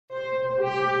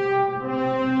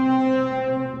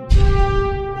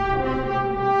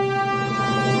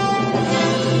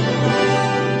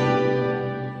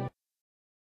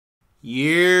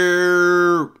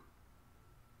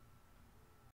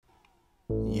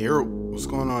Yo, what's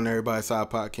going on, everybody? It's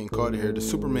iPodKingCarter here, the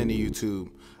Superman of YouTube.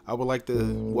 I would like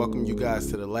to welcome you guys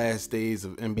to the last days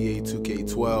of NBA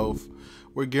 2K12.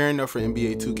 We're gearing up for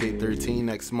NBA 2K13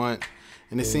 next month,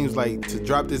 and it seems like to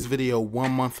drop this video 1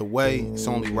 month away, it's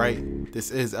only right. This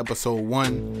is episode 1,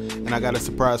 and I got a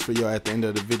surprise for y'all at the end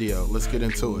of the video. Let's get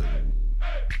into it.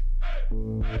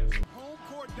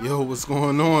 Yo, what's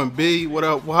going on, B? What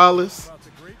up, Wallace?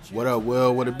 What up,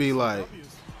 Will? What it be like?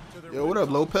 Yo, what up,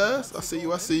 Lopez? I see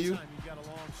you, I see you.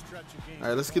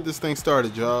 Alright, let's get this thing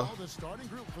started, y'all.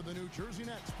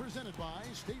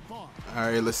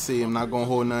 Alright, let's see. I'm not going to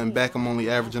hold nothing back. I'm only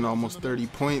averaging almost 30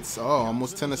 points. Oh,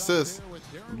 almost 10 assists.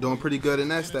 I'm doing pretty good in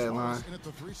that stat line.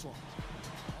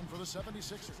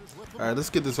 Alright, let's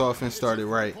get this offense started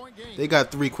right. They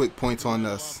got 3 quick points on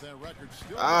us.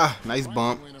 Ah, nice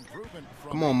bump.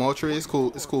 Come on, Moultrie. It's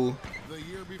cool. It's cool.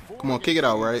 Come on, kick it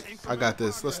out, right? I got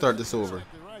this. Let's start this over.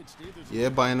 Yeah,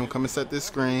 Bynum, come and set this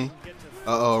screen.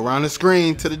 Around the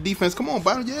screen to the defense. Come on,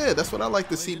 Bynum. Yeah, that's what I like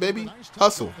to see, baby.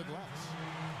 Hustle.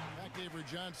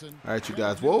 All right, you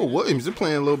guys. Whoa, Williams, you're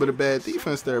playing a little bit of bad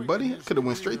defense there, buddy. Could have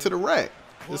went straight to the rack.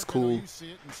 That's cool.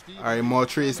 All right,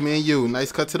 Moultrie, it's me and you.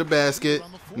 Nice cut to the basket.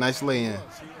 Nice lay-in.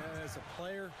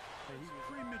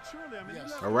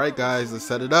 All right, guys, let's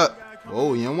set it up.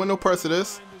 Oh, you don't want no parts of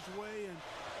this.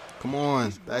 Come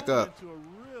on, back up.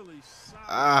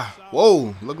 Ah,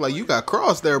 whoa, look like you got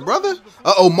crossed there, brother.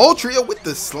 Moultrie with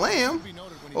the slam.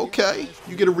 Okay,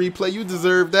 you get a replay. You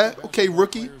deserve that. Okay,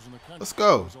 rookie. Let's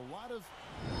go.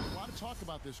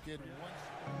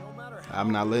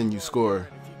 I'm not letting you score.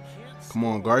 Come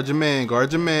on, guard your man.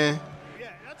 Guard your man.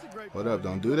 Hold up,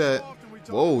 don't do that.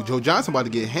 Whoa, Joe Johnson about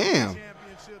to get ham.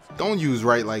 Don't use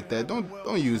right like that.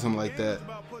 Don't use him like that.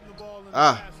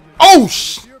 Ah. Oh,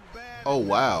 oh,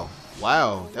 wow.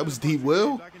 Wow, that was deep,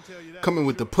 Will. Coming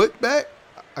with the putback.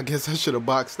 I guess I should have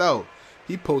boxed out.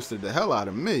 He posted the hell out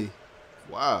of me.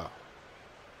 Wow.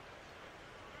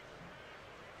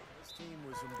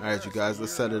 All right, you guys,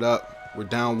 let's set it up. We're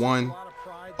down 1.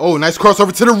 Oh, nice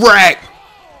crossover to the rack.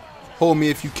 Hold me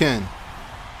if you can.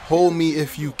 Hold me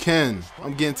if you can.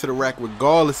 I'm getting to the rack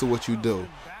regardless of what you do.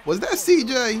 Was that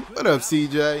CJ? What up,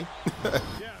 CJ?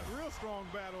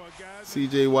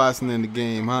 CJ Watson in the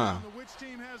game, huh?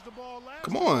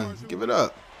 Come on, give it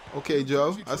up. Okay,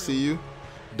 Joe, I see you.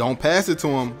 Don't pass it to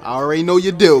him. I already know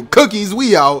your deal. Cookies,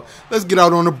 we out. Let's get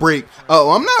out on the break.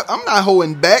 I'm not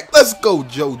holding back. Let's go,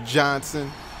 Joe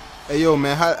Johnson. Hey, yo,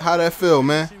 man, how that feel,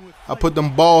 man? I put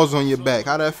them balls on your back.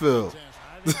 How that feel?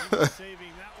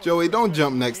 Joey, don't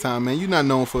jump next time, man. You're not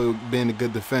known for being a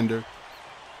good defender.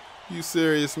 You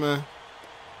serious, man?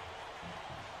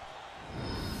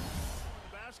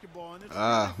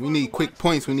 We need quick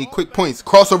points. We need quick points.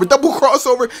 Crossover, double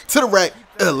crossover to the rack.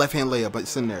 Left hand layup, but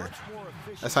it's in there.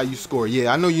 That's how you score.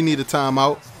 Yeah, I know you need a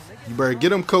timeout. You better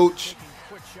get him, coach.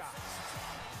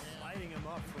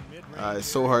 It's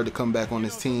so hard to come back on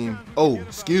this team. Oh,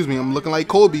 excuse me. I'm looking like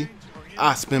Kobe.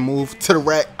 Spin move to the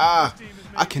rack.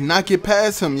 I cannot get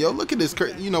past him. Yo, look at this.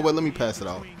 You know what? Let me pass it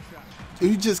out.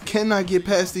 You just cannot get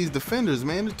past these defenders,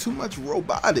 man. There's too much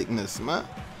roboticness, man.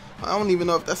 I don't even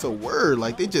know if that's a word.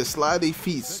 Like, they just slide their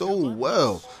feet so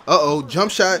well.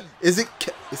 Jump shot. Is it?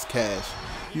 It's cash.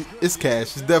 It's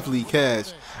cash. It's definitely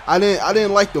cash. I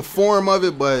didn't like the form of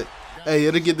it, but hey,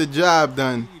 it'll get the job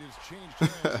done.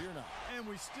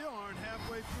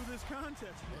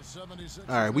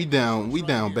 All right, we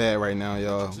down bad right now,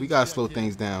 y'all. We gotta slow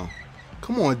things down.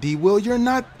 Come on, D. Will, you're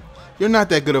not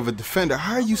that good of a defender.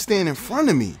 How are you staying in front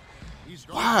of me?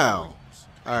 Wow.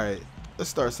 All right, let's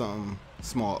start something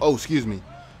small. Oh, excuse me.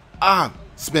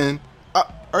 Spin. All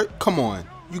right, come on.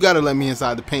 You got to let me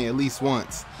inside the paint at least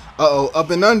once. Up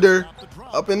and under.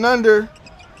 Up and under.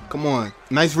 Come on.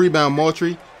 Nice rebound,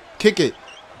 Moultrie. Kick it.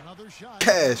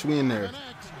 Cash, we in there.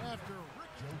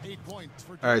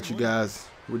 All right, you guys.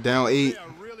 We're down 8.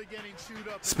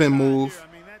 Spin move.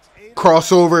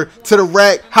 Crossover to the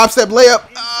rack. Hop step layup.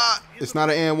 It's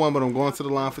not an and 1, but I'm going to the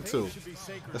line for 2.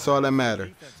 That's all that matters.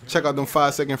 Check out them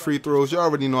 5-second free throws. You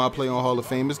already know I play on Hall of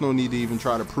Fame. There's no need to even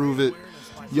try to prove it.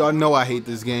 Y'all know I hate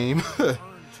this game.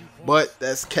 But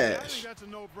that's cash.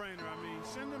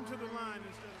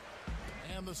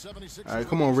 All right,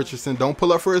 come on, Richardson. Don't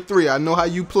pull up for a 3. I know how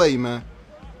you play, man.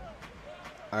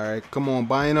 All right, come on,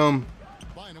 Bynum.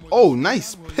 Oh,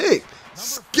 nice pick.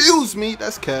 Excuse me.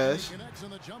 That's cash.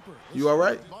 You all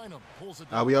right?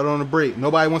 We out on the break.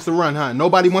 Nobody wants to run, huh?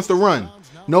 Nobody wants to run.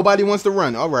 Nobody wants to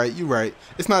run. All right, you right.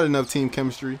 It's not enough team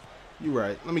chemistry. You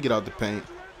right. Let me get out the paint.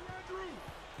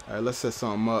 All right, let's set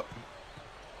something up.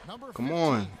 Come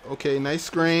on. Okay, nice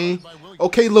screen.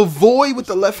 Okay, Lavoy with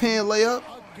the left-hand layup.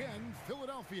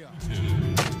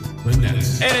 the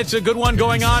Nets. And it's a good one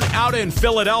going on out in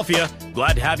Philadelphia.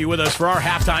 Glad to have you with us for our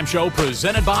halftime show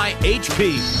presented by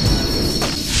HP.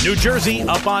 New Jersey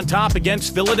up on top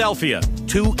against Philadelphia.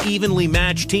 Two evenly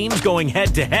matched teams going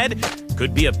head-to-head.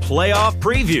 Could be a playoff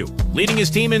preview. Leading his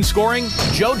team in scoring,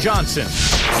 Joe Johnson.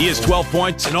 He has 12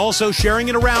 points and also sharing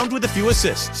it around with a few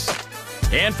assists.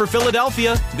 And for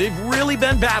Philadelphia, they've really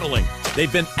been battling.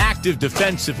 They've been active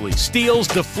defensively. Steals,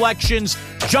 deflections,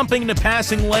 jumping into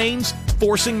passing lanes,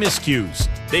 forcing miscues.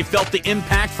 They felt the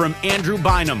impact from Andrew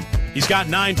Bynum. He's got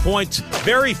 9 points,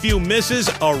 very few misses,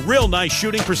 a real nice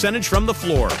shooting percentage from the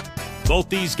floor. Both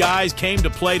these guys came to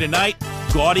play tonight.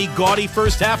 Gaudy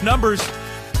first half numbers.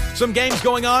 Some games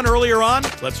going on earlier on.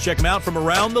 Let's check them out from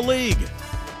around the league.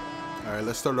 All right,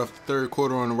 let's start off the third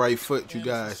quarter on the right foot, you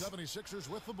guys.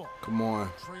 Come on.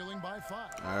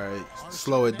 All right,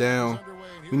 slow it down.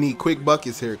 We need quick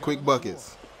buckets here, quick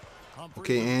buckets.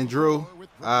 Okay, Andrew.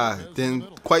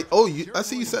 Didn't quite. Oh, I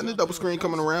see you setting the double screen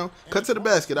coming around. Cut to the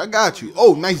basket. I got you.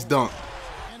 Oh, nice dunk.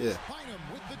 Yeah.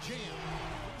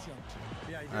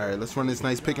 All right, let's run this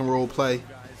nice pick and roll play.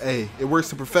 Hey, it works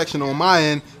to perfection on my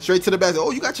end. Straight to the basket.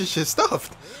 Oh, you got your shit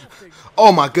stuffed.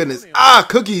 Oh, my goodness.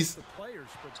 Cookies.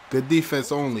 Good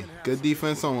defense only. Good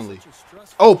defense only.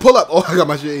 Oh, pull up. Oh, I got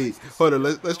my shit. Hold on.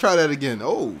 Let's try that again.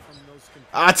 Oh.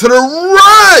 To the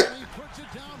right.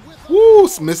 Woo,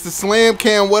 Mr. Slam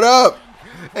Cam, what up?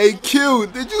 Hey, Q,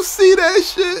 did you see that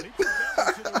shit?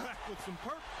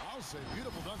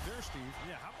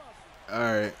 All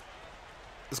right.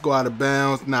 Let's go out of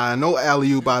bounds. Nah, no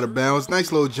alley-oop out of bounds.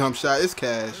 Nice little jump shot. It's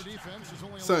cash.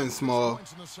 Something small.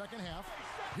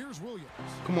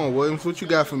 Come on, Williams. What you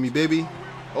got for me, baby?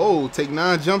 Oh, take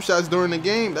 9 jump shots during the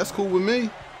game. That's cool with me.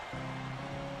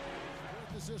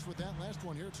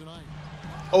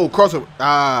 Oh, crossover.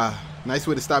 Nice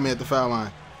way to stop me at the foul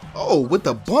line. Oh, with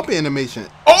the bump animation.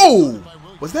 Oh,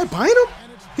 was that Bynum?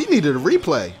 He needed a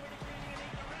replay.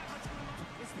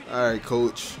 All right,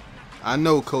 coach. I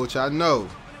know, coach. I know.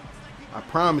 I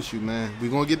promise you, man. We're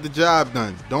going to get the job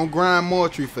done. Don't grind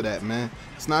Moultrie for that, man.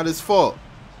 It's not his fault.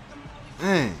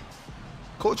 Man,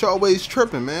 coach always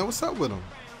tripping, man. What's up with him?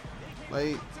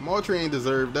 Like, Moultrie ain't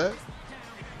deserved that.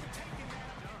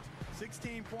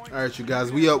 All right, you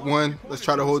guys. We up 1. Let's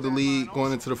try to hold the lead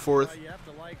going into the 4th.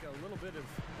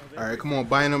 All right, come on,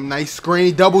 Bynum. Nice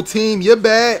screen. Double team. You're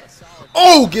bad.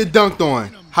 Oh, get dunked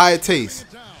on. How it tastes.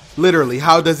 Literally,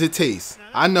 how does it taste?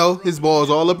 I know his ball's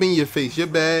all up in your face. You're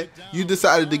bad. You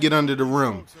decided to get under the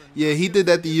rim. Yeah, he did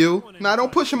that to you. Nah,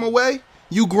 don't push him away.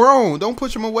 You grown. Don't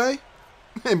push him away.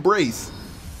 Embrace.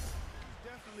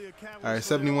 All right,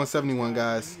 71-71,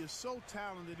 guys.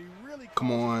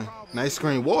 Come on. Nice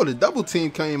screen. Whoa, the double team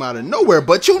came out of nowhere.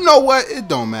 But you know what? It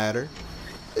don't matter.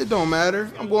 It don't matter.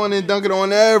 I'm going in dunking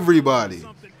on everybody.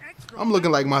 I'm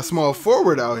looking like my small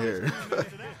forward out here.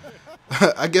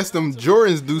 I guess them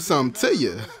Jordans do something to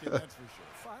you.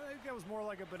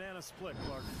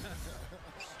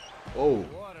 Oh,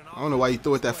 I don't know why you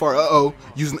threw it that far. Uh-oh,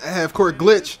 using a half-court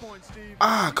glitch.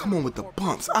 Come on with the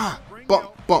bumps.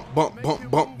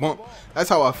 Bump. That's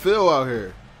how I feel out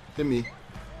here. Hit me.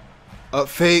 Up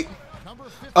fake.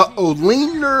 Uh-oh,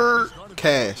 leaner.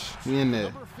 Cash. We in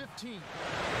there.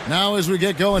 Now as we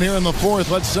get going here in the 4th,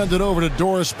 let's send it over to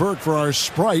Doris Burke for our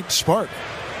Sprite Spark.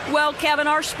 Well, Kevin,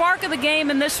 our spark of the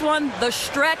game in this one, the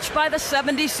stretch by the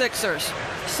 76ers.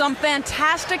 Some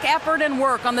fantastic effort and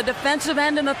work on the defensive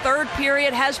end in the 3rd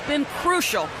period has been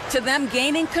crucial to them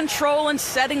gaining control and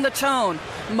setting the tone.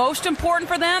 Most important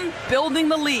for them, building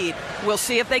the lead. We'll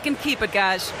see if they can keep it,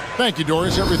 guys. Thank you,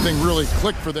 Doris. Everything really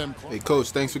clicked for them. Hey, Coach,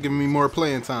 thanks for giving me more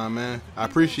playing time, man. I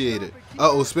appreciate it.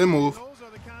 Uh-oh, spin move.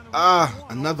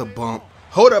 Another bump.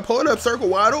 Hold up, circle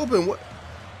wide open. What?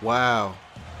 Wow.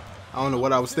 I don't know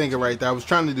what I was thinking right there. I was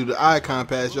trying to do the icon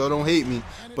pass. Y'all don't hate me.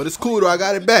 But it's cool, though. I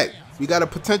got it back. We got a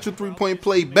potential 3-point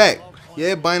play back.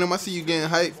 Yeah, Bynum, I see you getting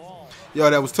hyped. Yo,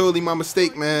 that was totally my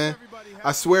mistake, man.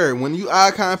 I swear, when you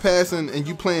icon passing and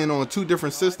you playing on 2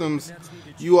 different systems,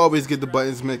 you always get the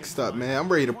buttons mixed up, man. I'm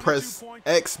ready to press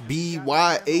X, B,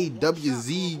 Y, A, W,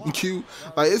 Z, Q.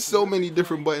 Like, it's so many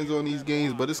different buttons on these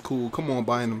games, but it's cool. Come on,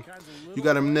 Bynum. You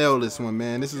got to nail this one,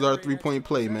 man. This is our 3-point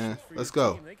play, man. Let's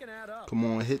go. Come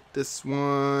on, hit this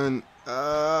one.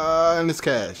 And it's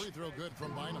cash.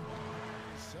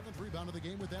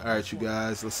 All right, you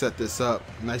guys, let's set this up.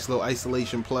 Nice little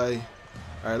isolation play.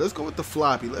 All right, let's go with the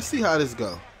floppy. Let's see how this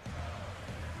go.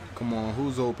 Come on,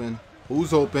 who's open?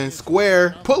 Who's open?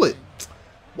 Square. Pull it.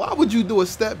 Why would you do a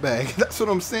step back? That's what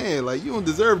I'm saying. Like, you don't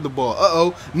deserve the ball.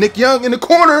 Uh-oh. Nick Young in the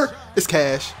corner. It's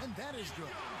cash.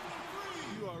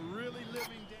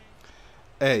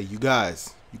 Hey, you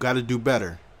guys, you got to do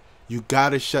better. You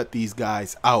gotta shut these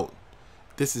guys out.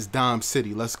 This is Dom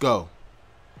City. Let's go.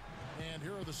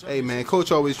 Hey, man,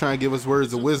 coach always trying to give us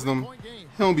words of wisdom. He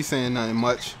don't be saying nothing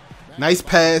much. Nice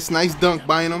pass, nice dunk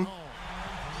by him.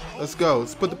 Let's go.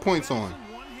 Let's put the points on.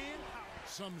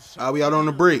 We out on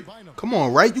the break. Come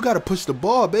on, right? You got to push the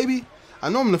ball, baby. I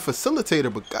know I'm the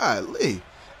facilitator, but golly.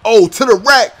 Oh, to the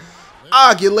rack.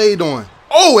 Get laid on.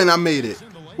 Oh, and I made it.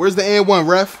 Where's the and one,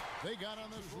 ref?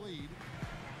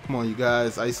 Come on, you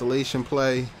guys. Isolation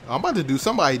play. I'm about to do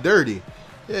somebody dirty.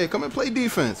 Yeah, come and play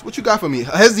defense. What you got for me?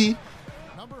 Hezzy.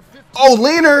 Oh,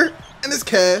 leaner. And it's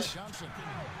cash.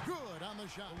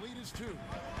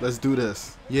 Let's do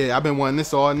this. Yeah, I've been wanting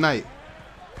this all night.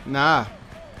 Nah.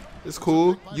 It's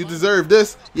cool. You deserve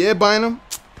this. Yeah, Bynum.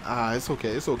 It's okay.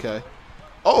 It's okay.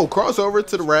 Oh, crossover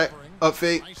to the rack. Up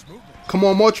fake. Come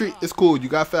on, Moultrie. It's cool. You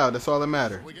got fouled. That's all that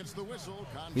matters.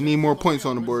 We need more points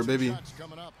on the board, baby.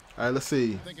 All right, let's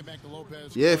see.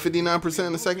 Yeah, 59%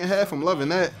 in the second half. I'm loving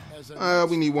that.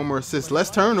 We need one more assist.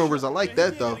 Less turnovers. I like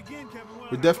that, though.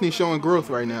 We're definitely showing growth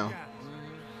right now.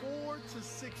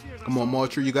 Come on,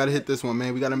 Moultrie. You got to hit this one,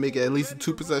 man. We got to make it at least a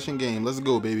 2-possession game. Let's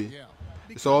go, baby.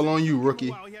 It's all on you,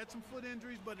 rookie.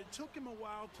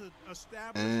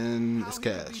 And it's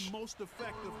cash.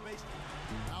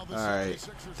 Alright.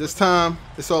 This time,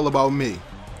 it's all about me.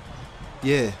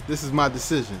 Yeah, this is my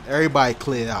decision. Everybody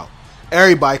clear out.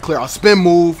 Everybody clear out. Spin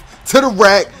move to the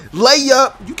rack. Lay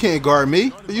up. You can't guard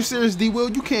me. Are you serious, D-Will?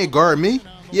 You can't guard me.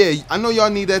 Yeah, I know y'all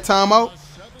need that timeout.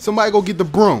 Somebody go get the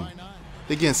broom.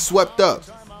 They getting swept up.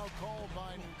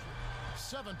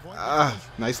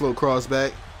 Nice little cross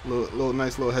back.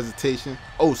 Nice little hesitation.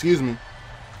 Oh, excuse me.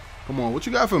 Come on, what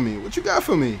you got for me? What you got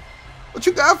for me? What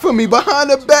you got for me? Behind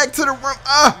the back to the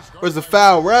rim. Where's the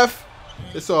foul, ref?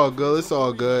 It's all good. It's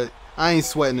all good. I ain't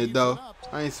sweating it, though.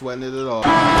 I ain't sweating it at all.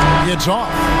 It's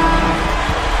off.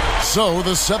 So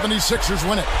the 76ers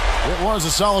win it. It was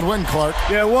a solid win, Clark.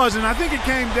 Yeah, it was, and I think it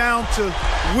came down to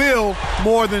will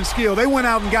more than skill. They went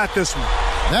out and got this one.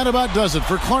 That about does it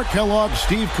for Clark Kellogg,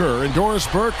 Steve Kerr, and Doris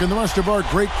Burke, and the rest of our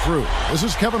great crew. This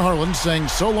is Kevin Harlan saying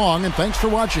so long and thanks for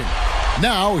watching.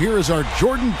 Now, here is our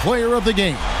Jordan Player of the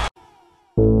Game.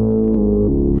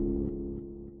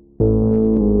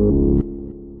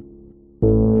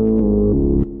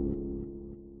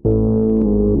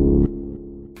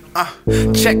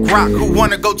 Check rock, who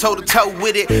wanna go toe to toe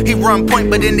with it? He run point,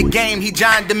 but in the game, he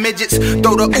giant the midgets.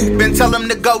 Throw the oop and tell him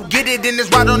to go get it. And it's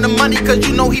right on the money, cause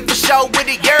you know he for sure with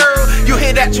it, yeah. You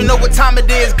hear that, you know what time it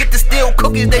is. Get the steel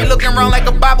cookies, they looking around like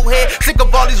a bobblehead. Sick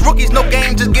of all these rookies, no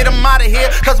game, just get them out of here.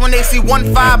 Cause when they see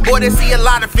 1-5, boy, they see a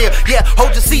lot of fear. Yeah,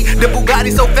 hold your seat, the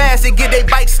Bugatti so fast, it get they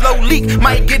bike slow leak.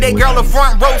 Might get that girl a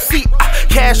front row seat.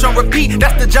 Cash on repeat,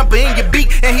 that's the jumper in your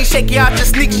beat. And he shake you out your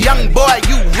sneaks, young boy,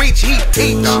 you reach, he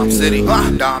teach. Dom City,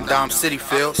 Dom City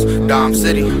feels. Dom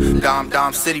City,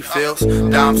 Dom City feels.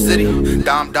 Dom City,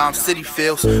 Dom City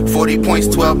feels. 40 points,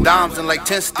 12 dimes, and like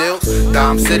 10 steals.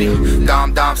 Dom City,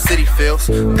 Dom City feels.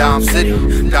 Dom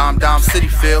City, Dom City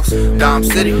feels. Dom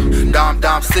City,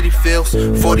 Dom City feels.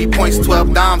 40 points,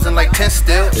 12 dimes, and like 10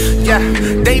 steals. Yeah,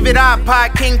 David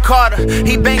iPodKingCarter,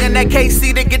 he banging that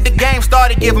KC to get the game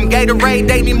started. Give him Gatorade,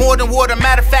 they need more than water.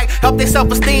 Matter of fact, help their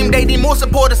self-esteem, they need more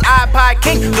supporters. iPod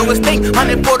King, do his thing,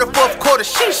 100 for the fourth quarter.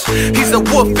 Sheesh, he's a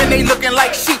wolf and they looking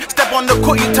like sheep. Step on the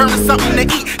court, you turn to something to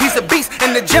eat. He's a beast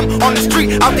in the gym, on the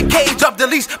street, out the cage, off the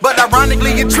leash. But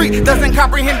ironically, a treat doesn't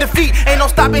comprehend defeat. Ain't no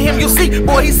stopping him, you'll see.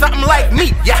 Boy, he's something like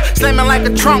me. Yeah, slamming like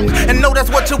a trunk, and know that's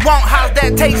what you want. How's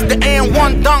that taste? The and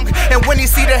one dunk. And when he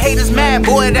see the haters mad,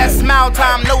 boy, that's smile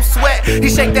time, no sweat. He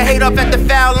shake the hate off at the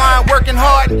foul line, working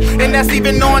hard, and that's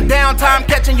even on downtime,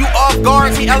 catching you off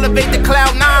guards. He elevate the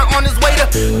cloud 9 on his way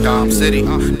to Dom City,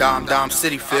 Dom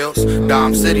City feels.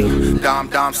 Dom City,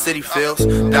 Dom City feels.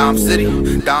 Dom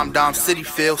City, Dom City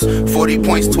feels. 40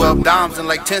 points, 12 dimes, and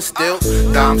like 10 steals.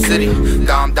 Dom City,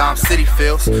 Dom City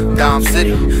feels. Dom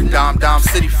City, Dom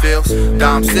City feels.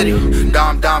 Dom City,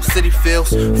 Dom City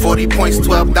feels. 40 points,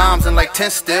 12 dimes, and like 10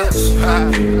 steals.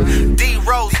 D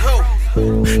Rose who?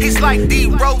 He's like D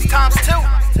Rose times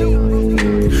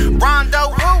 2. Rondo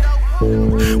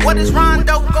who? What is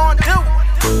Rondo gonna do?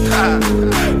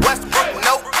 Westbrook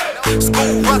no.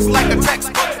 School rust like a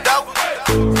textbook though.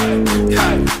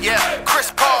 Yeah,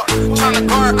 Chris Paul tryna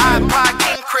guard iPod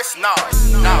King Chris. No.